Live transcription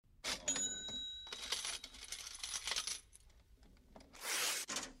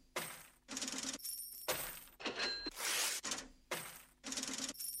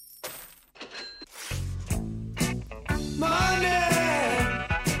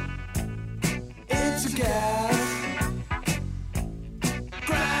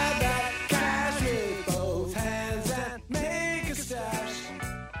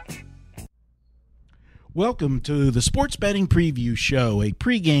Welcome to the Sports Betting Preview Show, a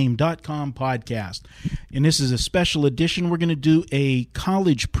pregame.com podcast. And this is a special edition. We're going to do a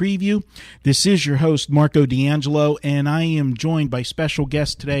college preview. This is your host, Marco D'Angelo, and I am joined by special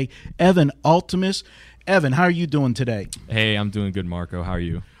guest today, Evan Altemus. Evan, how are you doing today? Hey, I'm doing good, Marco. How are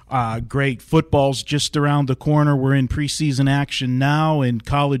you? Great. Football's just around the corner. We're in preseason action now, and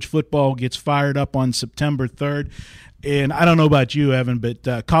college football gets fired up on September 3rd. And I don't know about you, Evan,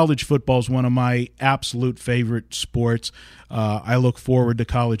 but college football is one of my absolute favorite sports. I look forward to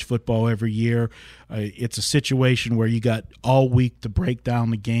college football every year. It's a situation where you got all week to break down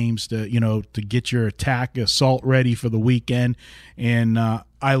the games, to get your assault ready for the weekend. And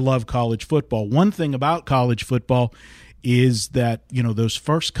I love college football. One thing about college football is that, those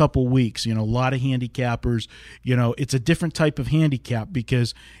first couple weeks, a lot of handicappers, it's a different type of handicap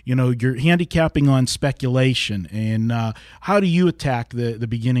because, you're handicapping on speculation. And how do you attack the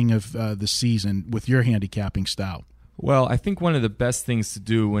beginning of the season with your handicapping style? Well, I think one of the best things to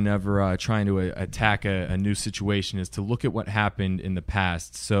do whenever trying to attack a new situation is to look at what happened in the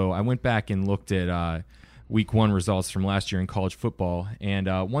past. So I went back and looked at Week 1 results from last year in college football, and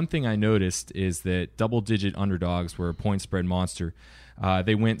one thing I noticed is that double-digit underdogs were a point spread monster.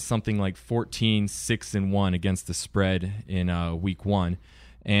 They went something like 14-6-1 against the spread in Week 1,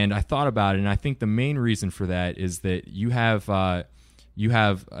 and I thought about it, and I think the main reason for that is that you have a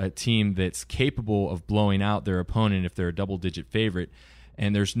team that's capable of blowing out their opponent if they're a double-digit favorite.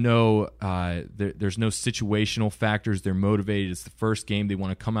 And there's no situational factors. They're motivated. It's the first game. They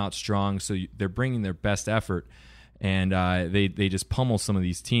want to come out strong, so they're bringing their best effort, and they just pummel some of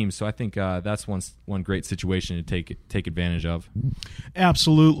these teams. So I think that's one great situation to take advantage of.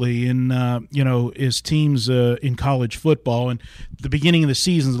 Absolutely, and as teams in college football, and the beginning of the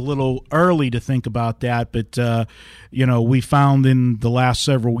season is a little early to think about that, but we found in the last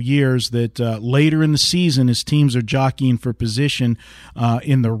several years that later in the season, as teams are jockeying for position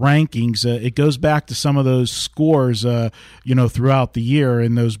in the rankings, it goes back to some of those scores, throughout the year,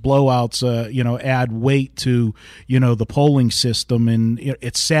 and those blowouts, add weight to the polling system. And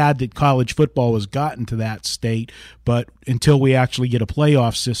it's sad that college football has gotten to that state, but until we actually get a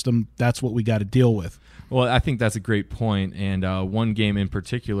playoff system, that's what we got to deal with. Well, I think that's a great point, and one game in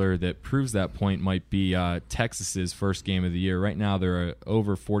particular that proves that point might be Texas's first game of the year. Right now, they're an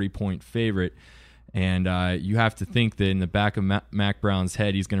over 40-point favorite, and you have to think that in the back of Mac Brown's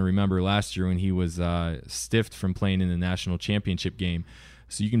head, he's going to remember last year when he was stiffed from playing in the national championship game.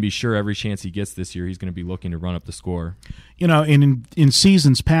 So you can be sure every chance he gets this year, he's going to be looking to run up the score. And in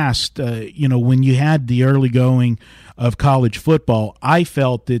seasons past, when you had the early going of college football, I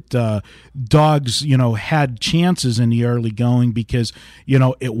felt that dogs, had chances in the early going because,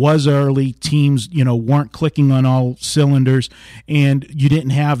 it was early. Teams, weren't clicking on all cylinders, and you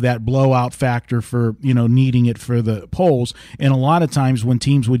didn't have that blowout factor for, needing it for the polls. And a lot of times when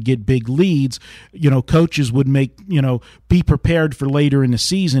teams would get big leads, coaches would be prepared for later in the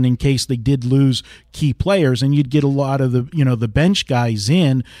season in case they did lose key players, and you'd get a lot of the bench guys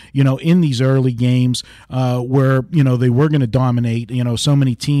in these early games where they were going to dominate. So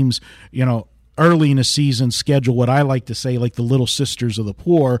many teams early in the season schedule what I like to say like the little sisters of the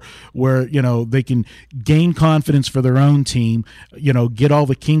poor, where they can gain confidence for their own team, get all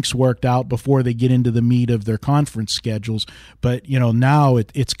the kinks worked out before they get into the meat of their conference schedules. But now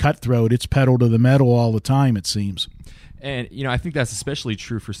it's cutthroat, it's pedal to the metal all the time, it seems. And, I think that's especially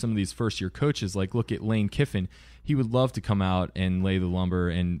true for some of these first-year coaches. Like, look at Lane Kiffin. He would love to come out and lay the lumber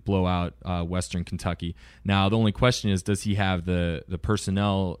and blow out Western Kentucky. Now, the only question is, does he have the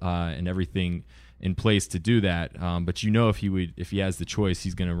personnel and everything in place to do that? But if he has the choice,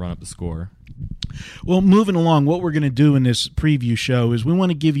 he's going to run up the score. Well, moving along, what we're going to do in this preview show is we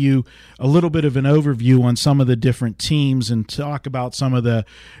want to give you a little bit of an overview on some of the different teams and talk about some of the,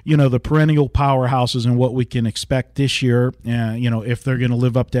 the perennial powerhouses and what we can expect this year, if they're going to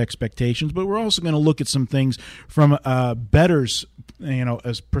live up to expectations. But we're also going to look at some things from a bettor's,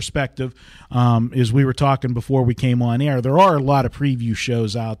 as perspective. As we were talking before we came on air, there are a lot of preview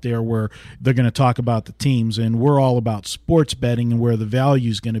shows out there where they're going to talk about the teams, and we're all about sports betting and where the value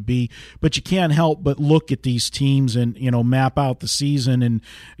is going to be. But you can't help but look at these teams and map out the season and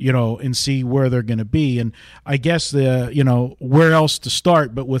see where they're going to be. And I guess where else to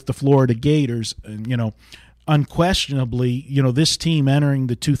start but with the Florida Gators. And unquestionably, this team entering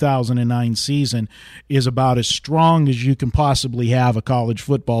the 2009 season is about as strong as you can possibly have a college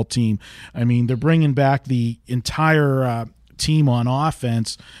football team. I mean, they're bringing back the entire team on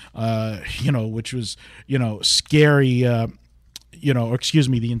offense, which was, scary.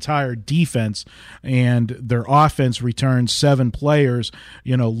 The entire defense, and their offense returned 7 players,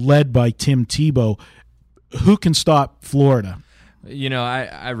 led by Tim Tebow. who can stop Florida?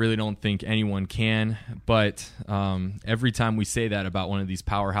 I really don't think anyone can, but every time we say that about one of these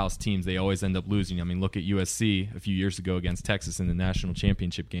powerhouse teams, they always end up losing. I mean, look at USC a few years ago against Texas in the national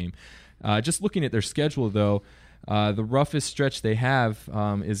championship game. Just looking at their schedule, though, the roughest stretch they have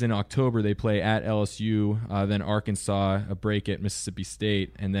is in October. They play at LSU, then Arkansas, a break at Mississippi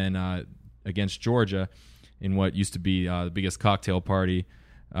State, and then against Georgia in what used to be the biggest cocktail party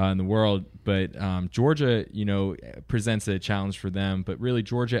in the world. But Georgia, presents a challenge for them. But really,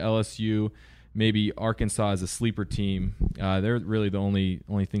 Georgia, LSU, maybe Arkansas as a sleeper team, they're really the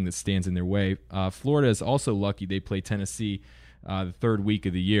only thing that stands in their way. Florida is also lucky. They play Tennessee the third week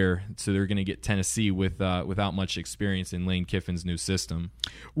of the year, so they're going to get Tennessee without much experience in Lane Kiffin's new system.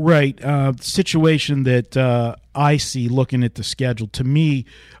 Right. Situation that I see looking at the schedule, to me,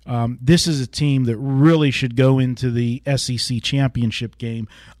 this is a team that really should go into the SEC championship game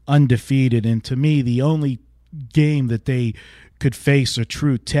undefeated, and to me, the only game that they could face a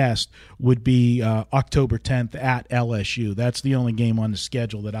true test would be October 10th at LSU. That's the only game on the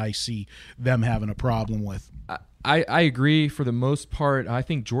schedule that I see them having a problem with. I agree for the most part. I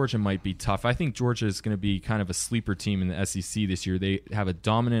think Georgia might be tough. I think Georgia is going to be kind of a sleeper team in the SEC this year. They have a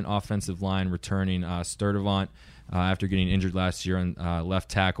dominant offensive line returning. Sturdivant, after getting injured last year on left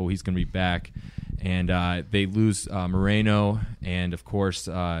tackle, he's going to be back. And they lose Moreno and, of course,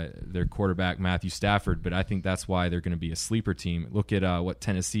 their quarterback Matthew Stafford. But I think that's why they're going to be a sleeper team. Look at what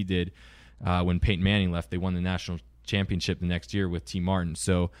Tennessee did when Peyton Manning left. They won the national championship the next year with T. Martin.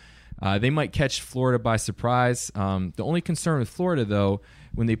 So they might catch Florida by surprise. The only concern with Florida, though,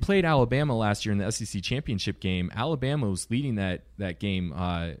 when they played Alabama last year in the SEC championship game, Alabama was leading that game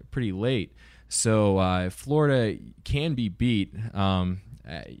pretty late. So Florida can be beat.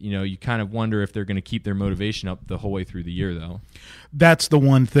 You kind of wonder if they're going to keep their motivation up the whole way through the year, though. That's the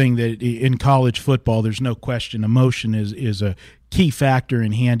one thing that in college football, there's no question. Emotion is a key factor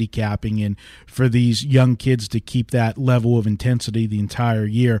in handicapping, and for these young kids to keep that level of intensity the entire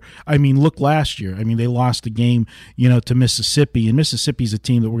year. I mean, look last year. I mean, they lost the game, to Mississippi, and Mississippi's a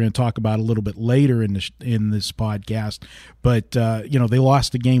team that we're going to talk about a little bit later in this podcast. But they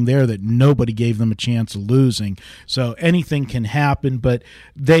lost a game there that nobody gave them a chance of losing. So anything can happen, but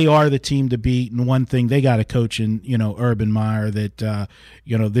they are the team to beat. And one thing, they got a coach in Urban Meyer that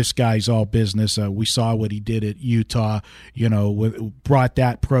this guy's all business. We saw what he did at Utah. Brought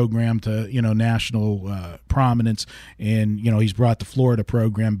that program to national prominence, and he's brought the Florida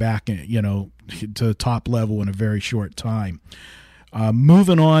program back to the top level in a very short time.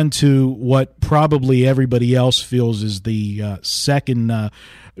 Moving on to what probably everybody else feels is the second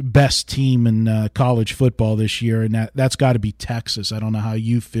best team in college football this year, and that's got to be Texas. I don't know how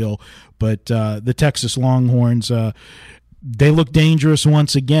you feel, but the Texas Longhorns. They look dangerous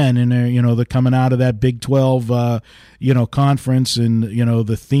once again, and they're coming out of that Big 12, conference, and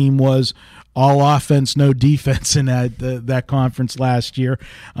the theme was all offense, no defense in that conference last year.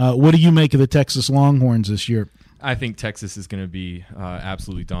 What do you make of the Texas Longhorns this year? I think Texas is going to be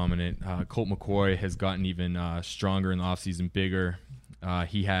absolutely dominant. Colt McCoy has gotten even stronger in the offseason, bigger.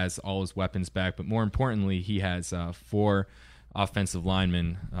 He has all his weapons back, but more importantly, he has 4 offensive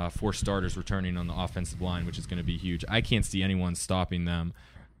linemen, 4 starters returning on the offensive line, which is going to be huge. I can't see anyone stopping them,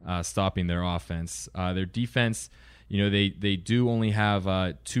 stopping their offense. Their defense, they do only have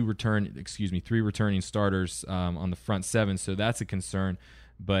 3 returning starters on the front 7, so that's a concern.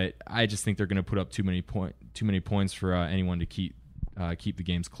 But I just think they're going to put up too many points for anyone to keep the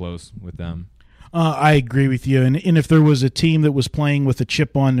games close with them. I agree with you. And if there was a team that was playing with a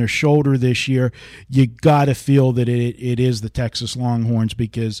chip on their shoulder this year, you got to feel that it is the Texas Longhorns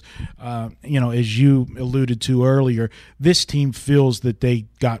because, as you alluded to earlier, this team feels that they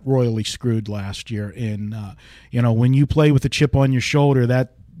got royally screwed last year. And, when you play with a chip on your shoulder,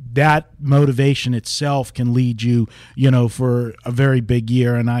 that motivation itself can lead you, for a very big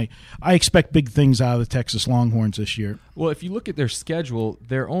year. And I expect big things out of the Texas Longhorns this year. Well, if you look at their schedule,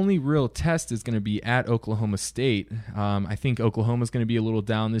 their only real test is going to be at Oklahoma State. I think Oklahoma's going to be a little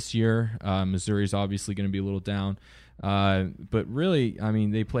down this year. Missouri's obviously going to be a little down. But really, I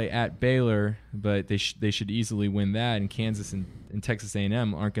mean, they play at Baylor, but they should easily win that. And Kansas and Texas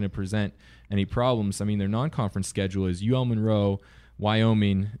A&M aren't going to present any problems. I mean, their non-conference schedule is UL Monroe,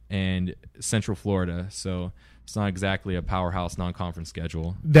 Wyoming, and Central Florida. So it's not exactly a powerhouse non-conference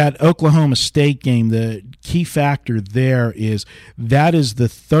schedule. That Oklahoma State game, the key factor there is that is the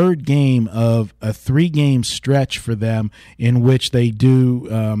third game of a 3-game stretch for them in which they do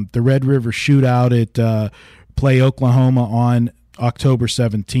the Red River Shootout at play Oklahoma on October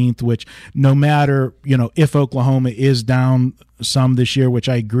 17th, which no matter, if Oklahoma is down some this year, which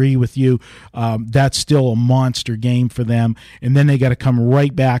I agree with you, that's still a monster game for them. And then they got to come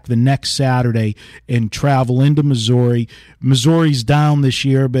right back the next Saturday and travel into Missouri. Missouri's down this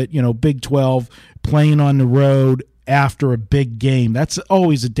year, but, Big 12 playing on the road after a big game, that's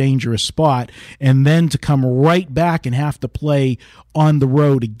always a dangerous spot. And then to come right back and have to play on the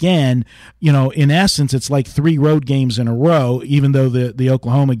road again, in essence, it's like 3 road games in a row, even though the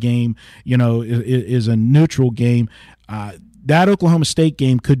Oklahoma game, is a neutral game. That Oklahoma State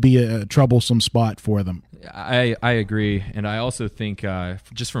game could be a troublesome spot for them. I agree, and I also think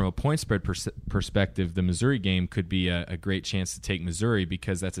just from a point spread perspective, the Missouri game could be a great chance to take Missouri,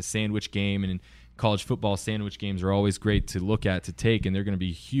 because that's a sandwich game, and in college football, sandwich games are always great to look at, to take, and they're going to be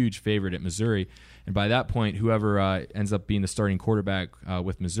a huge favorite at Missouri. And by that point, whoever ends up being the starting quarterback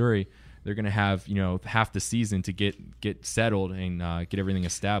with Missouri, they're going to have half the season to get settled and get everything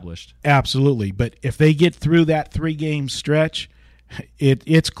established. Absolutely, but if they get through that 3-game stretch,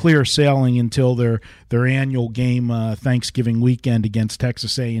 it's clear sailing until their annual game Thanksgiving weekend against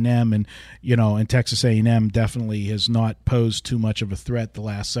Texas A&M, and Texas A&M definitely has not posed too much of a threat the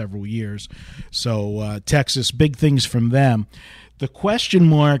last several years. So Texas, big things from them. The question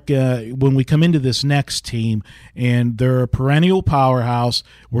mark when we come into this next team, and they're a perennial powerhouse,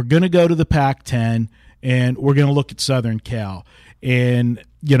 we're going to go to the Pac-10, and we're going to look at Southern Cal. And,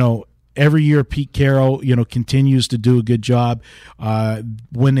 every year Pete Carroll, continues to do a good job.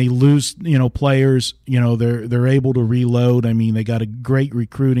 When they lose, players, they're able to reload. I mean, they got a great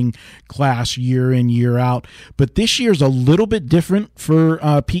recruiting class year in, year out. But this year's a little bit different for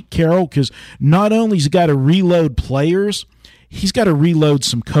Pete Carroll, because not only he's got to reload players, he's got to reload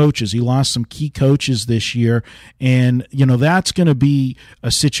some coaches. He lost some key coaches this year, and that's going to be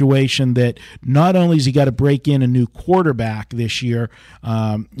a situation that not only has he got to break in a new quarterback this year,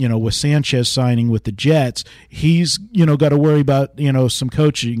 with Sanchez signing with the Jets, he's got to worry about some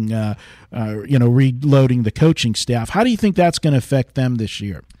coaching, reloading the coaching staff. How do you think that's going to affect them this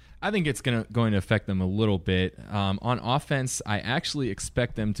year? I think it's going to affect them a little bit. On offense, I actually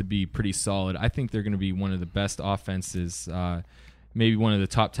expect them to be pretty solid. I think they're going to be one of the best offenses, maybe one of the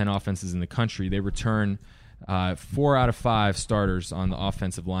top 10 offenses in the country. They return 4 out of 5 starters on the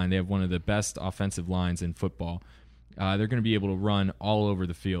offensive line. They have one of the best offensive lines in football. They're going to be able to run all over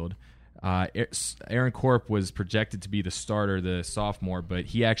the field. Aaron Corp was projected to be the starter, the sophomore, but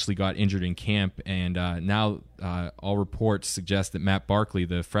he actually got injured in camp, and now all reports suggest that Matt Barkley,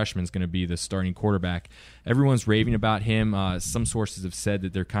 the freshman, is going to be the starting quarterback. Everyone's raving about him. Some sources have said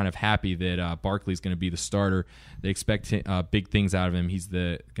that they're kind of happy that Barkley's going to be the starter. They expect big things out of him. He's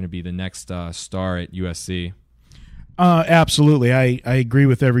going to be the next star at USC. Absolutely. I agree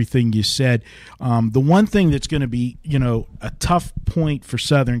with everything you said. The one thing that's going to be, a tough point for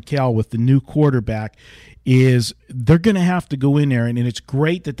Southern Cal with the new quarterback is they're going to have to go in there, and it's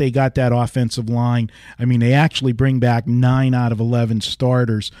great that they got that offensive line. I mean, they actually bring back 9 out of 11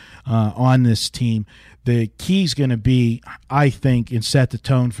 starters on this team. The key's going to be, I think, and set the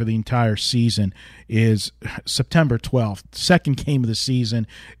tone for the entire season, is September 12th, second game of the season.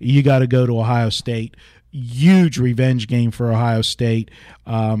 You got to go to Ohio State. Huge revenge game for Ohio State.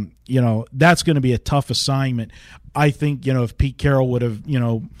 That's going to be a tough assignment. I think, if Pete Carroll would have,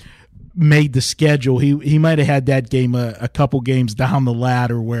 made the schedule, he might have had that game a couple games down the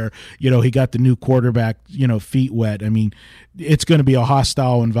ladder where, he got the new quarterback, feet wet. I mean, it's going to be a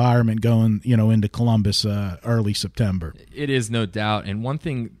hostile environment going, into Columbus early September. It is, no doubt. And one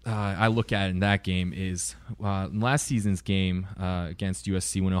thing I look at in that game is last season's game against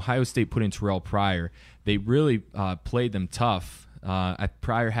USC, when Ohio State put in Terrell Pryor, they really played them tough.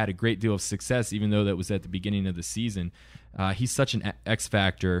 Pryor had a great deal of success, even though that was at the beginning of the season. He's such an X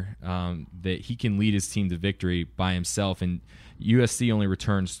factor that he can lead his team to victory by himself. And USC only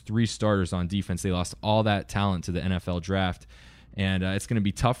returns 3 starters on defense. They lost all that talent to the NFL draft. And it's going to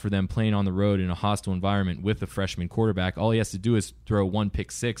be tough for them playing on the road in a hostile environment with a freshman quarterback. All he has to do is throw 1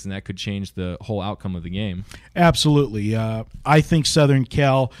 pick six, and that could change the whole outcome of the game. Absolutely. I think Southern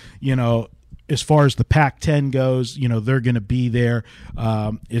Cal, as far as the Pac-10 goes, they're going to be there.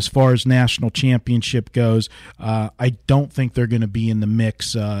 As far as national championship goes, I don't think they're going to be in the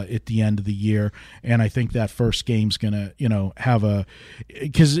mix at the end of the year. And I think that first game's going to, have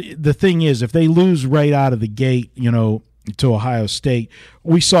because the thing is, if they lose right out of the gate, to Ohio State.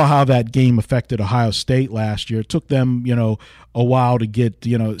 We saw how that game affected Ohio State last year. It took them, a while to get,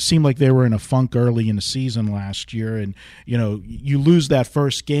 it seemed like they were in a funk early in the season last year. And, you lose that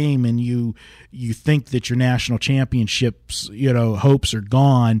first game and you think that your national championships, hopes are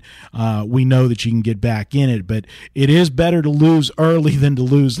gone. We know that you can get back in it, but it is better to lose early than to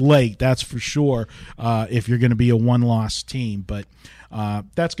lose late. That's for sure. If you're going to be a one-loss team, but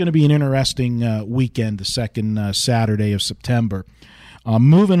that's going to be an interesting weekend, the second Saturday of September.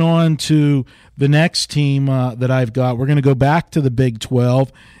 Moving on to the next team that I've got, we're going to go back to the Big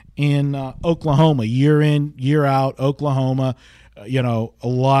 12 in Oklahoma. Year in, year out, Oklahoma. A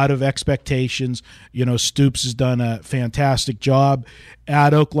lot of expectations. Stoops has done a fantastic job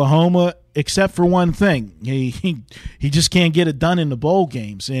at Oklahoma, except for one thing. He just can't get it done in the bowl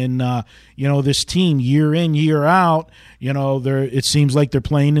games. And, this team year in, year out, it seems like they're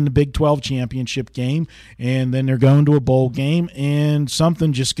playing in the Big 12 championship game, and then they're going to a bowl game, and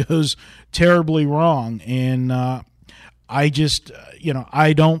something just goes terribly wrong. And I just,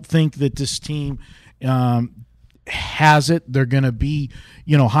 I don't think that this team has it. They're going to be,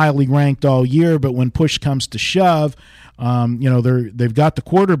 highly ranked all year, but when push comes to shove, they've got the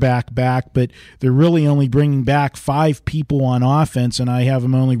quarterback back, but they're really only bringing back 5 people on offense, and I have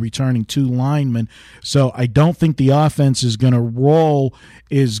them only returning 2 linemen. So I don't think the offense is going to roll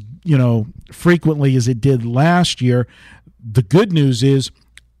as, frequently as it did last year. The good news is,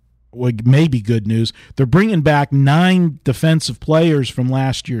 well, maybe good news, they're bringing back 9 defensive players from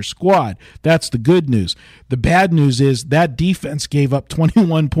last year's squad. That's the good news. The bad news is that defense gave up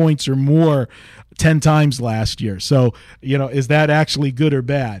 21 points or more 10 times last year. So, is that actually good or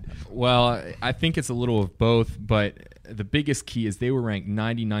bad? Well, I think it's a little of both, but the biggest key is they were ranked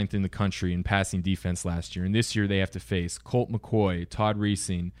 99th in the country in passing defense last year, and this year they have to face Colt McCoy, Todd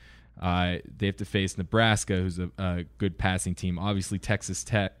Reesing. They have to face Nebraska, who's a good passing team, obviously Texas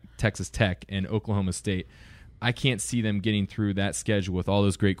Tech, and Oklahoma State. I can't see them getting through that schedule with all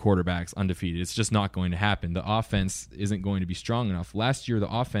those great quarterbacks undefeated. It's just not going to happen. The offense isn't going to be strong enough. Last year,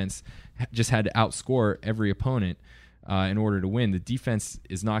 the offense just had to outscore every opponent in order to win. The defense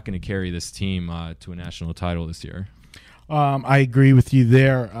is not going to carry this team to a national title this year. I agree with you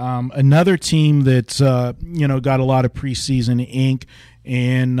there. Another team that's got a lot of preseason ink,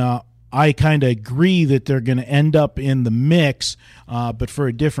 and I kind of agree that they're going to end up in the mix, but for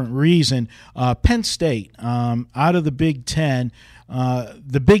a different reason. Penn State, out of the Big Ten.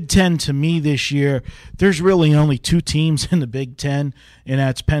 The Big Ten, to me this year, there's really only 2 teams in the Big Ten, and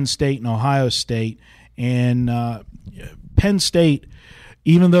that's Penn State and Ohio State. And Penn State,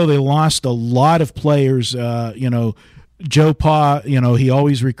 even though they lost a lot of players, Joe Pa, he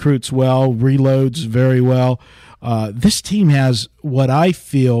always recruits well, reloads very well. This team has what I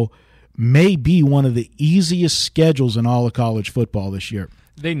feel may be one of the easiest schedules in all of college football this year.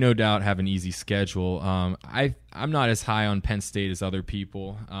 They no doubt have an easy schedule. I'm not as high on Penn State as other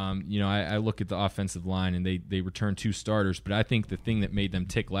people. I look at the offensive line, and they return 2 starters, but I think the thing that made them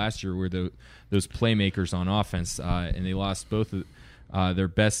tick last year were those playmakers on offense, and they lost both of their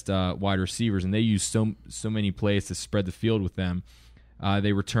best wide receivers, and they used so many plays to spread the field with them.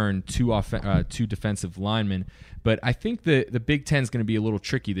 They returned 2 defensive linemen. But I think the Big Ten is going to be a little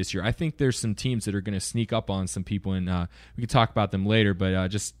tricky this year. I think there's some teams that are going to sneak up on some people, and we can talk about them later. But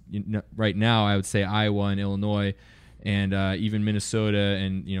just right now, I would say Iowa and Illinois, and even Minnesota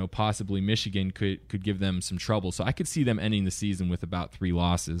and possibly Michigan could give them some trouble. So I could see them ending the season with about 3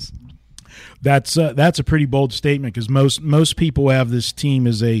 losses. That's a pretty bold statement, because most people have this team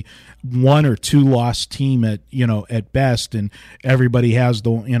as a 1 or 2 loss team at best, and everybody has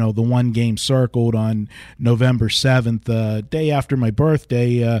the one game circled on November 7th, day after my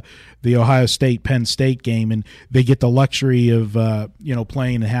birthday, the Ohio State Penn State game, and they get the luxury of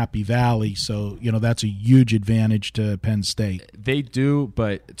playing in Happy Valley, so that's a huge advantage to Penn State. They do,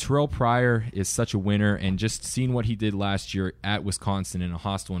 but Terrell Pryor is such a winner, and just seeing what he did last year at Wisconsin in a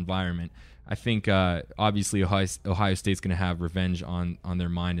hostile environment, I think obviously Ohio State's going to have revenge on their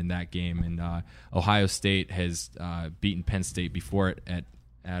mind in that game, and Ohio State has beaten Penn State before it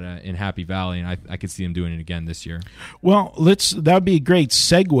in Happy Valley, and I could see them doing it again this year. Well, that would be a great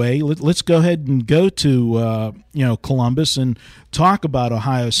segue. Let's go ahead and go to Columbus and talk about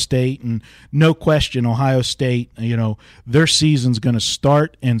Ohio State. And no question, Ohio State, their season's going to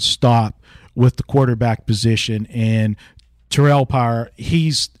start and stop with the quarterback position, and Terrell Pryor,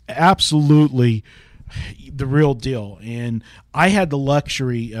 he's absolutely the real deal. And I had the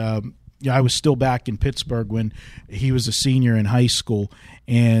luxury, I was still back in Pittsburgh when he was a senior in high school,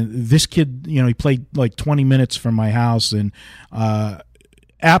 and this kid, he played like 20 minutes from my house, and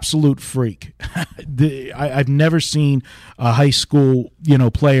absolute freak. I've never seen a high school,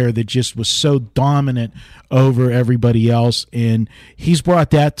 player that just was so dominant over everybody else, and he's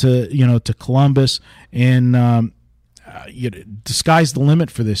brought that to Columbus, and the sky's the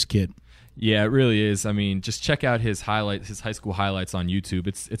limit for this kid. Yeah, it really is. I mean, just check out his high school highlights on YouTube.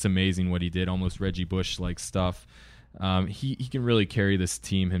 It's amazing what he did, almost Reggie Bush-like stuff. He can really carry this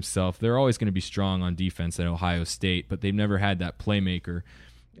team himself. They're always going to be strong on defense at Ohio State, but they've never had that playmaker.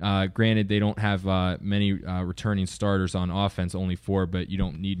 Granted, they don't have many returning starters on offense, only 4, but you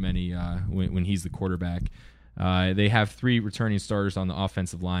don't need many when he's the quarterback. They have 3 returning starters on the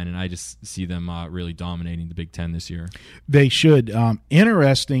offensive line, and I just see them really dominating the Big Ten this year. They should.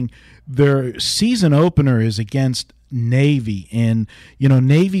 Interesting, their season opener is against Navy, and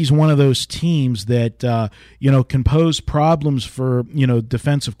Navy's one of those teams that can pose problems for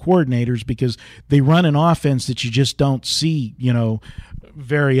defensive coordinators because they run an offense that you just don't see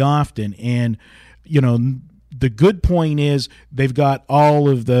very often. And the good point is they've got all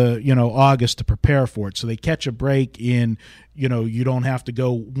of the August to prepare for it, so they catch a break in you don't have to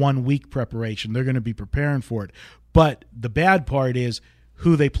go 1 week preparation. They're going to be preparing for it. But the bad part is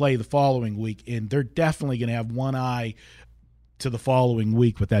who they play the following week, and they're definitely going to have one eye to the following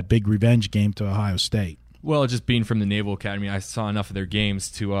week with that big revenge game to Ohio State. Well, just being from the Naval Academy, I saw enough of their games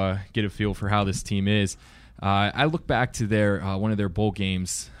to get a feel for how this team is. I look back to their one of their bowl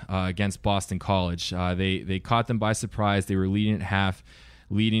games against Boston College. They caught them by surprise. They were leading at half,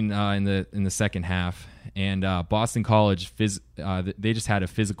 leading in the second half, and Boston College they just had a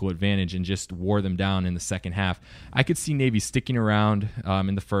physical advantage and just wore them down in the second half. I could see Navy sticking around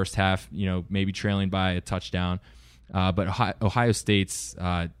in the first half, maybe trailing by a touchdown, but Ohio State's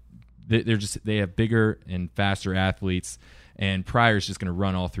they have bigger and faster athletes. And Pryor's just going to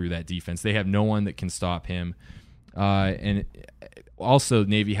run all through that defense. They have no one that can stop him. And also,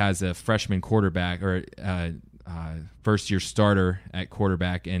 Navy has a freshman quarterback or first-year starter at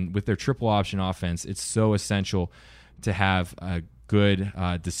quarterback. And with their triple option offense, it's so essential to have a good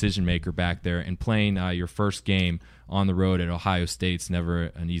decision maker back there. And playing your first game on the road at Ohio State's never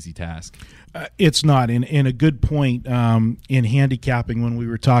an easy task. It's not. And a good point in handicapping when we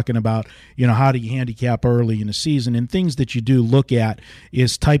were talking about, how do you handicap early in the season, and things that you do look at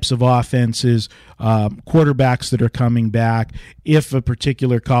is types of offenses, quarterbacks that are coming back, if a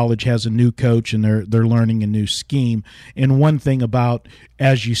particular college has a new coach and they're learning a new scheme. And one thing about,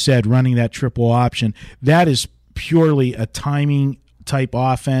 as you said, running that triple option, that is purely a timing type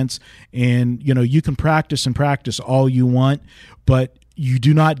offense, and you can practice all you want, but you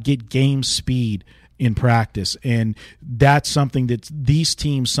do not get game speed in practice, and that's something that these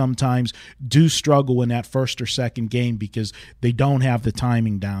teams sometimes do struggle in that first or second game because they don't have the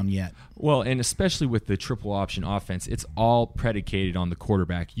timing down yet. Well, and especially with the triple option offense, it's all predicated on the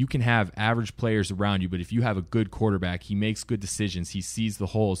quarterback. You can have average players around you, but if you have a good quarterback, he makes good decisions, he sees the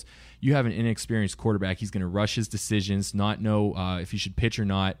holes. You have an inexperienced quarterback, he's going to rush his decisions, not know if he should pitch or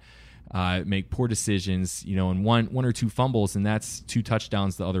not, make poor decisions, and one or two fumbles, and that's 2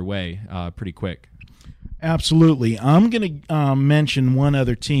 touchdowns the other way pretty quick. Absolutely. I'm going to mention one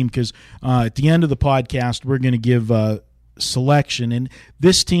other team because at the end of the podcast, we're going to give selection. And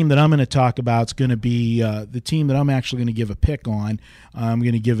this team that I'm going to talk about is going to be the team that I'm actually going to give a pick on. I'm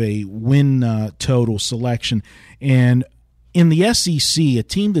going to give a win total selection. And in the SEC, a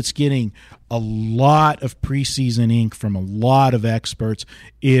team that's getting a lot of preseason ink from a lot of experts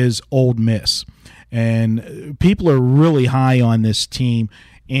is Ole Miss. And people are really high on this team.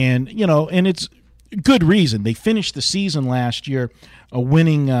 And, and it's good reason. They finished the season last year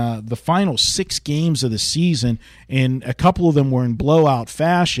winning the final 6 games of the season, and a couple of them were in blowout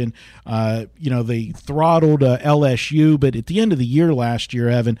fashion. They throttled LSU, but at the end of the year last year,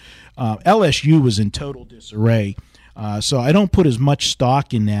 Evan, LSU was in total disarray. So I don't put as much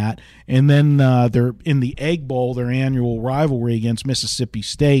stock in that. And then they're in the Egg Bowl, their annual rivalry against Mississippi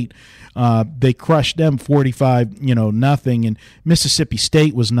State. They crushed them 45-0, and Mississippi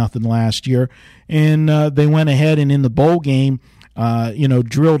State was nothing last year. And they went ahead and in the bowl game,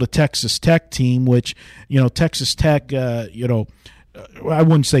 drilled a Texas Tech team, which Texas Tech, I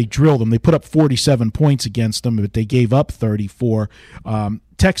wouldn't say drill them. They put up 47 points against them, but they gave up 34.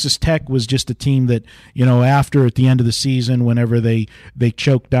 Texas Tech was just a team that, after at the end of the season, whenever they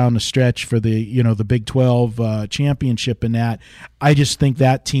choked down the stretch for the Big 12 championship and that, I just think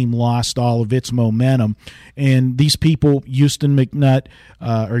that team lost all of its momentum. And these people, Houston Nutt,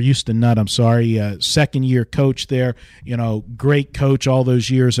 second-year coach there, great coach all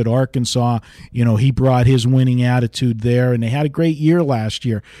those years at Arkansas. He brought his winning attitude there, and they had a great year last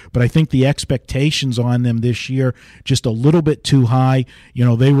year. But I think the expectations on them this year just a little bit too high.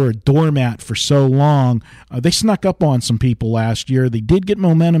 they were a doormat for so long. They snuck up on some people last year. They did get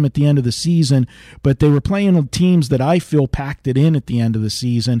momentum at the end of the season, but they were playing teams that I feel packed it in at the end of the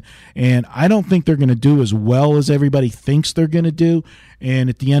season, and I don't think they're going to do as well as everybody thinks they're going to do.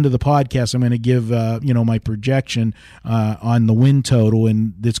 And at the end of the podcast, I'm going to give my projection on the win total,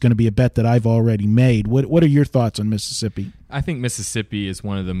 and it's going to be a bet that I've already made. What are your thoughts on Mississippi? I think Mississippi is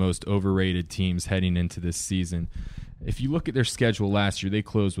one of the most overrated teams heading into this season. If you look at their schedule last year, they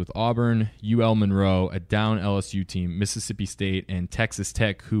closed with Auburn, UL Monroe, a down LSU team, Mississippi State, and Texas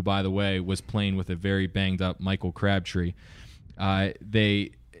Tech, who, by the way, was playing with a very banged-up Michael Crabtree. They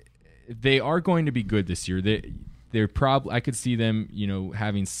are going to be good this year. They're probably, I could see them,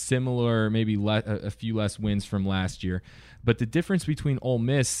 having similar, maybe a few less wins from last year. But the difference between Ole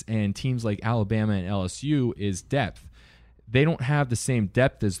Miss and teams like Alabama and LSU is depth. They don't have the same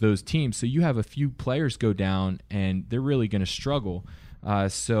depth as those teams, so you have a few players go down, and they're really going to struggle.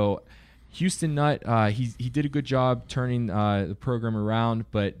 So Houston Nutt, he did a good job turning the program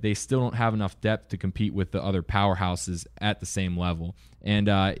around, but they still don't have enough depth to compete with the other powerhouses at the same level. And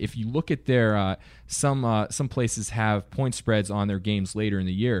if you look at their some places have point spreads on their games later in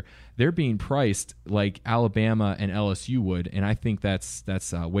the year, they're being priced like Alabama and LSU would, and I think that's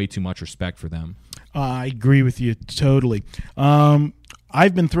way too much respect for them. I agree with you totally.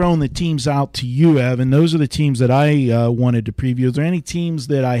 I've been throwing the teams out to you, Evan. Those are the teams that I wanted to preview. Is there any teams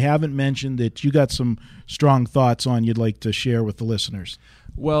that I haven't mentioned that you got some strong thoughts on you'd like to share with the listeners?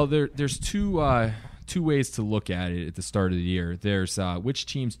 Well, there's two ways to look at it at the start of the year. There's which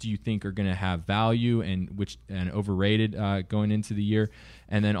teams do you think are going to have value and overrated going into the year,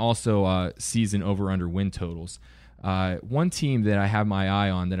 and then also season over/under win totals. One team that I have my eye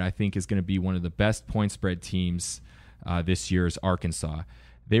on that I think is going to be one of the best point spread teams this year is Arkansas.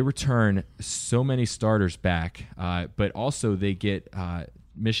 They return so many starters back, but also they get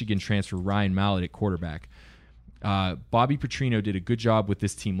Michigan transfer Ryan Mallett at quarterback. Bobby Petrino did a good job with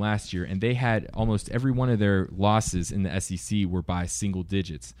this team last year, and they had almost every one of their losses in the SEC were by single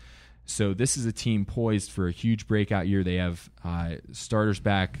digits. So this is a team poised for a huge breakout year. They have starters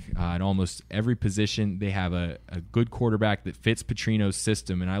back at almost every position. They have a good quarterback that fits Petrino's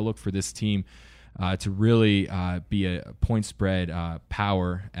system, and I look for this team to really be a point spread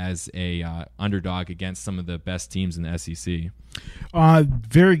power as a underdog against some of the best teams in the SEC.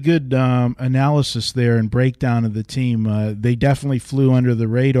 Very good analysis there and breakdown of the team. They definitely flew under the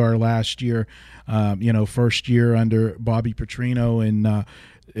radar last year, first year under Bobby Petrino, and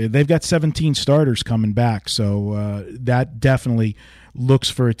they've got 17 starters coming back, so that definitely looks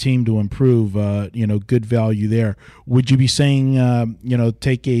for a team to improve. Good value there. Would you be saying,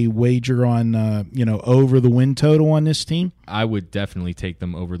 take a wager on, over the win total on this team? I would definitely take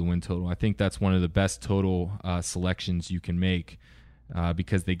them over the win total. I think that's one of the best total selections you can make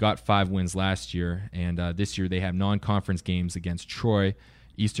because they got 5 wins last year, and this year they have non-conference games against Troy,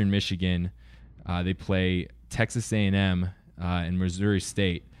 Eastern Michigan. They play Texas A&M and Missouri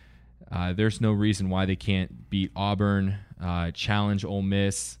State. There's no reason why they can't beat Auburn, challenge Ole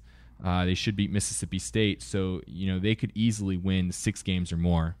Miss. They should beat Mississippi State. So, they could easily win 6 games or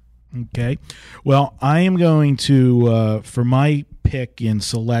more. Okay. Well, I am going to, for my pick in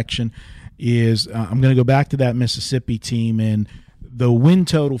selection, is I'm going to go back to that Mississippi team, and the win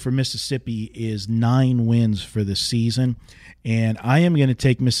total for Mississippi is 9 wins for the season. And I am going to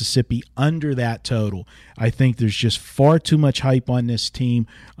take Mississippi under that total. I think there's just far too much hype on this team.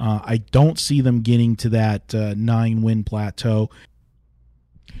 I don't see them getting to that 9-win plateau.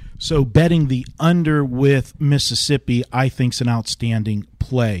 So betting the under with Mississippi, I think, is an outstanding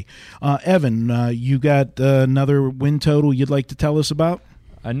play. Evan, you got another win total you'd like to tell us about?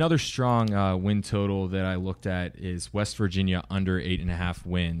 Another strong win total that I looked at is West Virginia under 8.5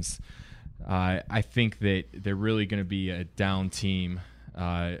 wins. I think that they're really going to be a down team.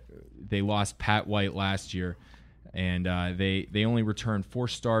 They lost Pat White last year, and they only returned 4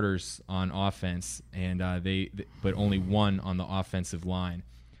 starters on offense, and but only 1 on the offensive line.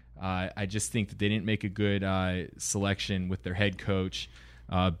 I just think that they didn't make a good selection with their head coach.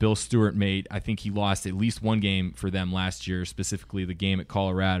 Bill Stewart I think he lost at least 1 game for them last year, specifically the game at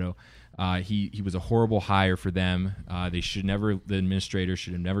Colorado. He was a horrible hire for them. The administrators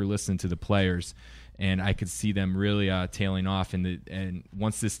should have never listened to the players, and I could see them really tailing off. And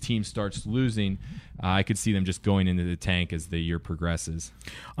once this team starts losing, I could see them just going into the tank as the year progresses.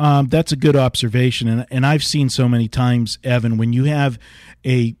 That's a good observation, and I've seen so many times, Evan, when you have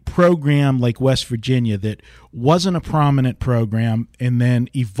a program like West Virginia that wasn't a prominent program and then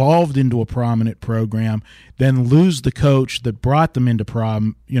evolved into a prominent program, then lose the coach that brought them into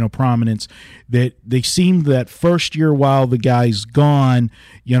prominence, that they seemed that first year while the guy's gone,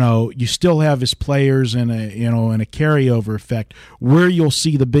 you still have his players and a carryover effect. Where you'll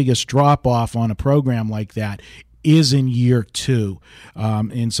see the biggest drop off on a program like that is in year 2.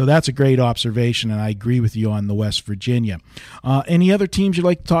 And so that's a great observation, and I agree with you on the West Virginia. Any other teams you'd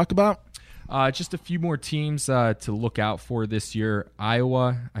like to talk about? Just a few more teams to look out for this year.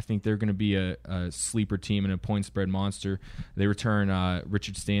 Iowa, I think they're going to be a sleeper team and a point spread monster. They return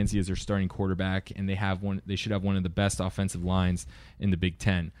Richard Stanzi as their starting quarterback, and they should have one of the best offensive lines in the Big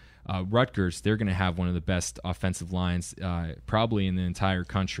Ten. Rutgers, they're going to have one of the best offensive lines probably in the entire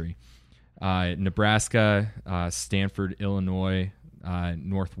country. Nebraska, Stanford, Illinois,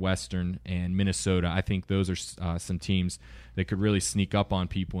 Northwestern, and Minnesota. I think those are some teams that could really sneak up on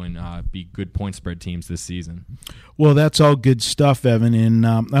people and be good point spread teams this season. Well, that's all good stuff, Evan, and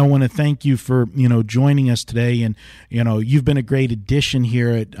I want to thank you for joining us today. And you've been a great addition here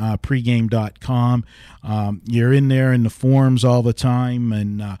at pregame.com. You're in there in the forums all the time,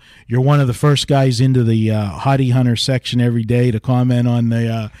 and you're one of the first guys into the Hottie Hunter section every day to comment on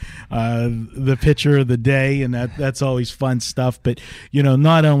the picture of the day, and that's always fun stuff. But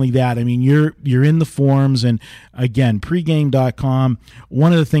not only that, I mean, you're in the forums, and again, pregame.com.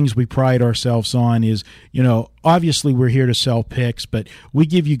 One of the things we pride ourselves on is obviously we're here to sell picks, but we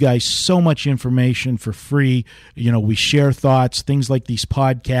give you guys so much information for free. We share thoughts, things like these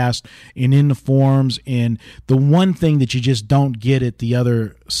podcasts, and in the forums. And the one thing that you just don't get at the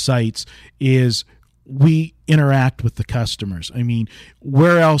other sites is we interact with the customers. I mean,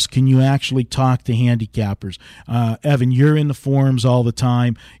 where else can you actually talk to handicappers? Evan, you're in the forums all the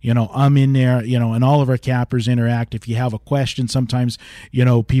time. I'm in there, and all of our cappers interact. If you have a question, sometimes,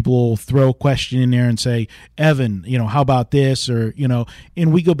 people will throw a question in there and say, Evan, how about this? Or,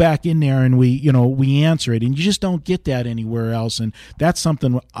 and we go back in there and we answer it. And you just don't get that anywhere else. And that's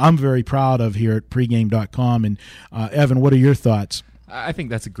something I'm very proud of here at pregame.com. And Evan, what are your thoughts? I think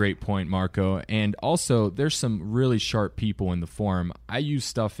that's a great point, Marco. And also, there's some really sharp people in the forum. I use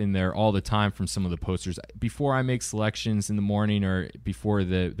stuff in there all the time from some of the posters. Before I make selections in the morning or before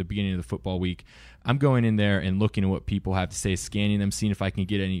the beginning of the football week, I'm going in there and looking at what people have to say, scanning them, seeing if I can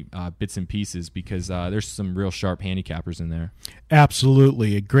get any bits and pieces, because there's some real sharp handicappers in there.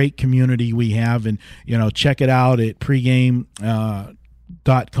 Absolutely. A great community we have, and check it out at pregame.com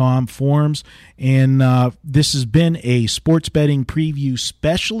forums. And this has been a sports betting preview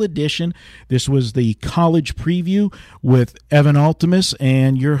special edition. This was the college preview with Evan Altemus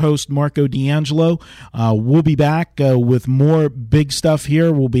and your host Marco D'Angelo. We'll be back with more big stuff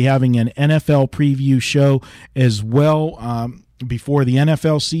here. We'll be having an NFL preview show as well before the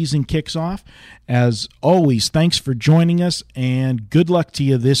NFL season kicks off. As always, thanks for joining us, and good luck to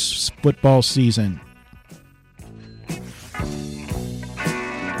you this football season.